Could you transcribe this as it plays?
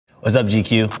What's up,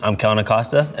 GQ? I'm Kellyn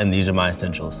Acosta, and these are my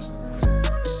essentials.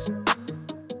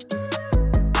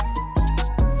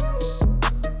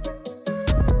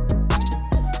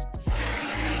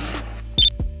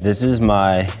 This is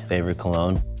my favorite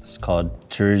cologne. It's called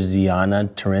Terenzi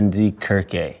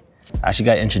Kirke. I actually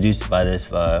got introduced by this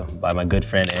by my good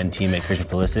friend and teammate, Christian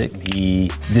Pulisic.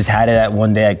 He just had it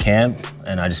one day at camp,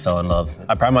 and I just fell in love.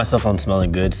 I pride myself on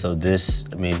smelling good, so this,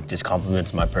 just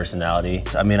complements my personality.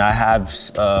 So, I have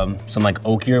some like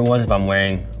oakier ones if I'm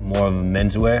wearing more of a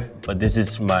menswear, but this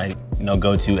is my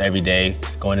go-to every day,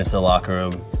 going into the locker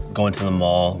room, going to the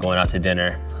mall, going out to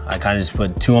dinner. I kind of just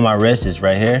put two on my wrist, it's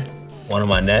right here, one on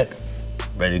my neck,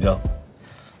 ready to go.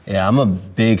 Yeah, I'm a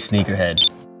big sneakerhead.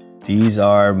 These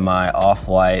are my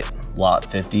off-white lot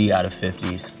 50 out of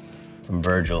 50s from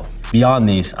Virgil. Beyond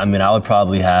these, I would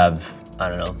probably have, I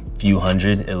don't know, a few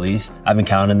hundred at least. I haven't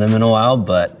counted them in a while,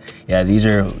 but yeah, these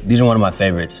are one of my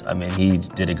favorites. He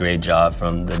did a great job,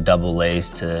 from the double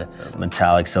lace to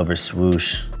metallic silver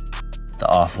swoosh, the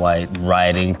off-white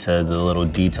writing to the little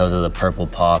details of the purple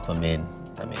pop.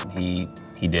 He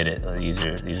did it. These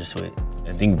are sweet.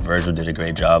 I think Virgil did a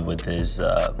great job with his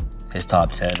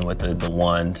top 10 with the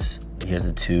ones. Here's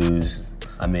the twos.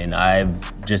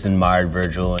 I've just admired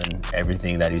Virgil and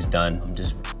everything that he's done.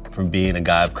 Just from being a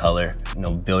guy of color,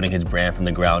 building his brand from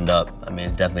the ground up.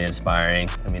 It's definitely inspiring.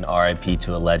 RIP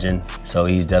to a legend. So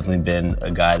he's definitely been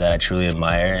a guy that I truly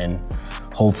admire, and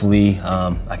hopefully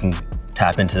I can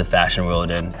tap into the fashion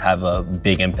world and have a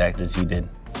big impact as he did.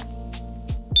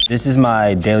 This is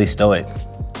my daily stoic.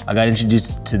 I got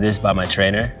introduced to this by my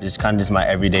trainer. It's kind of just my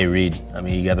everyday read.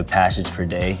 You have a passage per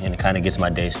day, and it kind of gets my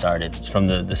day started. It's from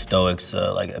the Stoics,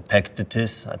 like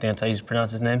Epictetus, I think that's how you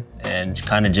pronounce his name. And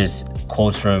kind of just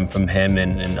quotes from him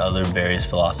and other various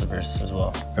philosophers as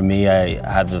well. For me, I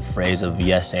have the phrase of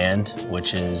yes and,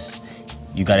 which is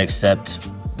you gotta accept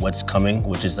what's coming,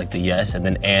 which is like the yes, and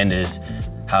then and is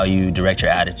how you direct your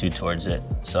attitude towards it.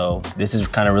 So this has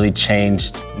kind of really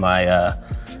changed my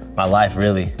life,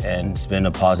 really, and it's been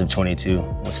a positive 22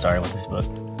 starting with this book.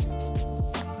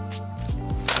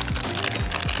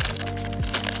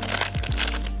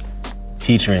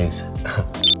 Peach rings.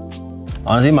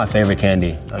 Honestly, my favorite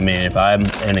candy. If I'm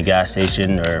in a gas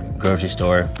station or grocery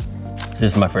store, this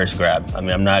is my first grab.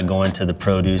 I'm not going to the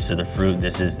produce or the fruit.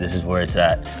 This is where it's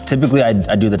at. Typically, I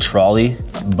do the trolley,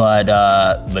 but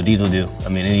these will do.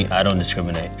 I don't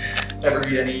discriminate. Ever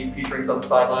eat any peach rings on the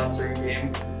sidelines during a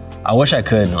game? I wish I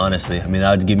could, honestly.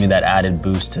 That would give me that added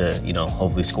boost to,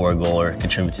 hopefully score a goal or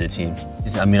contribute to the team.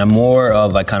 I'm more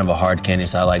of kind of a hard candy,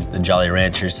 so I like the Jolly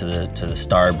Ranchers to the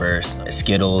Starburst,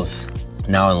 Skittles,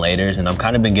 now and laters, and I've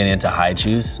kind of been getting into high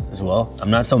chews as well. I'm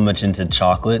not so much into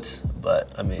chocolates,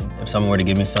 but if someone were to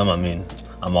give me some,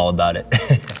 I'm all about it.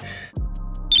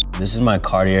 This is my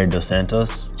Cartier dos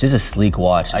Santos. It's just a sleek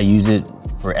watch. I use it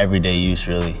for everyday use,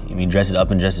 really. Dress it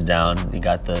up and dress it down. You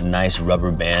got the nice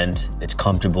rubber band. It's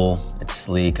comfortable, it's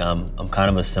sleek. I'm kind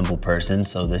of a simple person,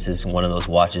 so this is one of those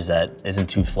watches that isn't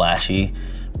too flashy,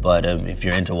 but if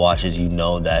you're into watches, you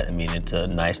know that, it's a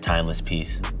nice timeless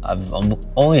piece. I've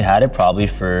only had it probably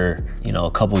for,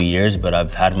 a couple years, but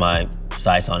I've had my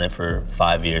sights on it for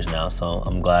 5 years now, so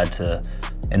I'm glad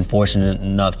and fortunate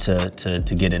enough to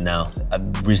get it now.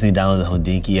 I've recently downloaded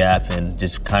the Hodinkee app and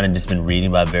just been reading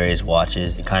about various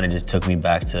watches. It kind of just took me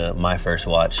back to my first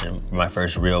watch, and my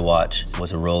first real watch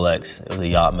was a Rolex. It was a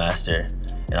Yachtmaster,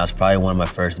 and that was probably one of my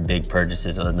first big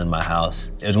purchases other than my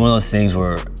house. It was one of those things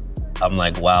where I'm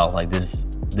like, wow,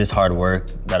 this hard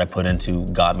work that I put into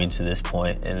got me to this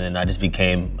point, and then I just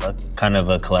became kind of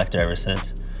a collector ever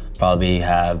since. Probably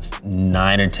have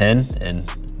 9 or 10,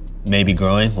 and maybe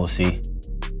growing, we'll see.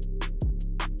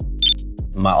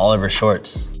 My Oliver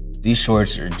shorts. These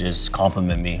shorts just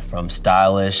compliment me, from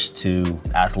stylish to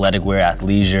athletic wear,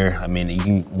 athleisure. You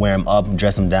can wear them up and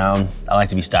dress them down. I like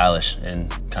to be stylish in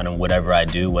kind of whatever I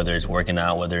do, whether it's working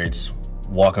out, whether it's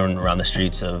walking around the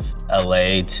streets of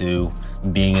LA to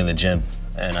being in the gym.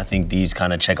 And I think these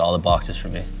kind of check all the boxes for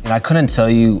me. I couldn't tell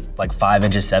you like 5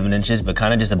 inches, 7 inches, but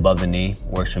kind of just above the knee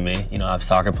works for me. I have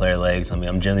soccer player legs.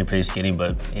 I'm generally pretty skinny,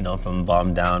 but from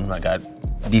bottom down, I got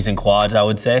decent quads, I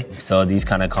would say. So these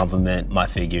kind of complement my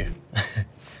figure.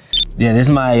 Yeah, this is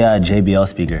my JBL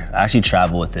speaker. I actually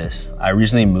travel with this. I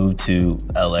recently moved to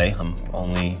LA. I'm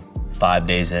only 5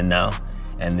 days in now.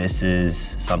 And this is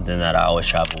something that I always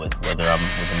travel with, whether I'm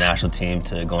with the national team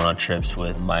to going on trips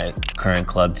with my current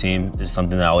club team. It's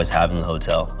something that I always have in the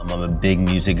hotel. I'm a big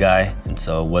music guy, and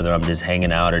so whether I'm just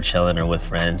hanging out or chilling or with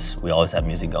friends, we always have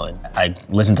music going. I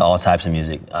listen to all types of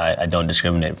music. I don't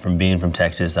discriminate. From being from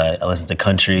Texas, I listen to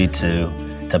country to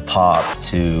pop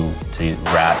to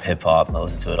rap, hip hop. I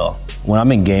listen to it all. When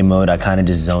I'm in game mode, I kind of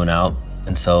just zone out,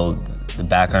 and so the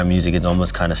background music is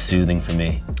almost kind of soothing for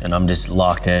me. And I'm just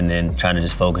locked in and trying to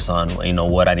just focus on,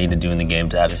 what I need to do in the game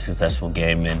to have a successful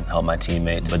game and help my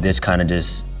teammates. But this kind of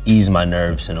just eased my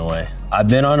nerves in a way. I've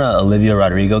been on a Olivia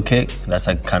Rodrigo kick. That's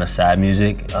like kind of sad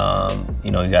music.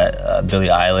 You got Billie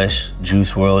Eilish,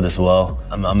 Juice WRLD as well.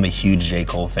 I'm a huge J.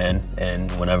 Cole fan, and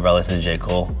whenever I listen to J.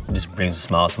 Cole, it just brings a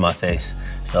smile to my face.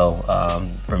 So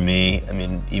for me,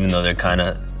 even though they're kind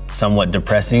of somewhat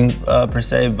depressing per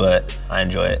se, but I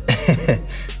enjoy it.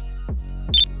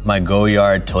 My Go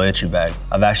Yard toiletry bag.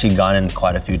 I've actually gone in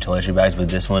quite a few toiletry bags, but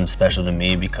this one's special to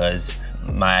me because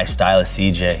my stylist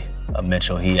CJ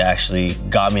Mitchell, he actually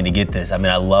got me to get this. I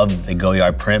love the Go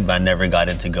Yard print, but I never got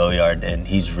into Go Yard, and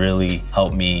he's really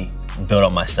helped me build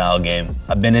up my style game.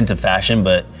 I've been into fashion,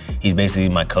 but he's basically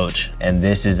my coach. And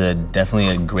this is definitely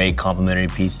a great complimentary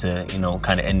piece to,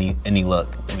 kind of any look.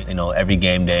 Every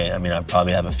game day, I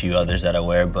probably have a few others that I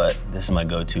wear, but this is my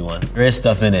go-to one. There is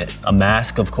stuff in it. A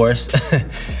mask, of course.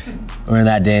 We're in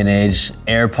that day and age.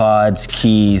 AirPods,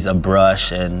 keys, a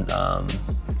brush, and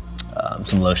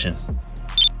some lotion.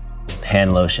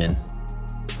 Hand lotion.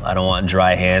 I don't want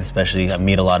dry hands, especially I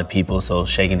meet a lot of people, so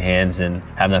shaking hands and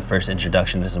having that first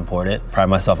introduction is important. Pride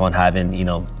myself on having,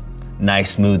 nice,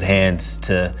 smooth hands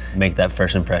to make that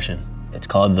first impression. It's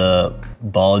called the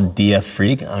Baldia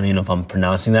Freak. I don't even know if I'm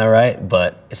pronouncing that right,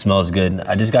 but it smells good.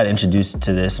 I just got introduced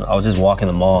to this. I was just walking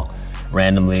the mall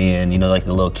randomly, and like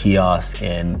the little kiosk,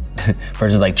 and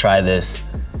person's like, try this.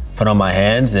 Put on my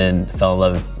hands and fell in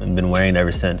love and been wearing it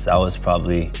ever since. That was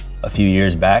probably a few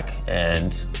years back,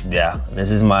 and yeah, this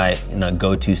is my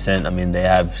go-to scent. They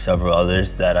have several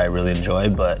others that I really enjoy,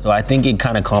 but so I think it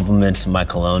kind of complements my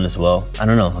cologne as well. I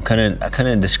don't know, I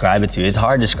couldn't describe it to you. It's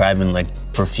hard describing like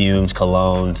perfumes,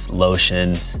 colognes,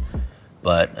 lotions,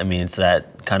 but it's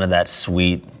that kind of that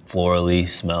sweet, florally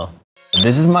smell.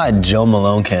 This is my Jo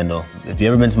Malone candle. If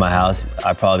you've ever been to my house,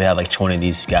 I probably have like 20 of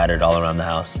these scattered all around the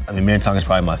house. Miritong is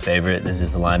probably my favorite. This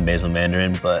is the lime basil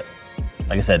mandarin, but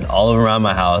like I said, all around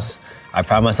my house. I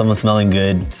pride myself on smelling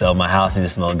good, so my house needs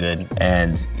to smell good.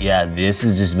 And yeah, this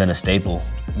has just been a staple.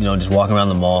 Just walking around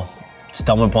the mall,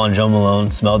 stumble upon Jo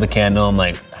Malone, smell the candle, I'm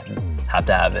like, I have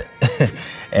to have it.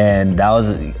 And that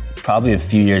was probably a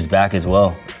few years back as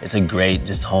well. It's a great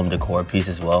just home decor piece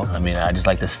as well. I just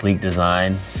like the sleek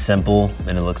design, simple,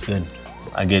 and it looks good.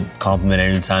 I get complimented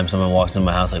every time someone walks in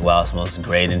my house like, wow, it smells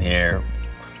great in here.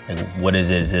 Like, what is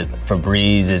it? Is it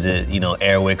Febreze? Is it,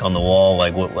 Airwick on the wall?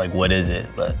 Like what is it?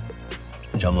 But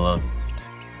Jo Malone.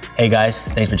 Hey guys,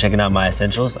 thanks for checking out my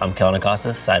essentials. I'm Kellyn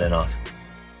Acosta, signing off.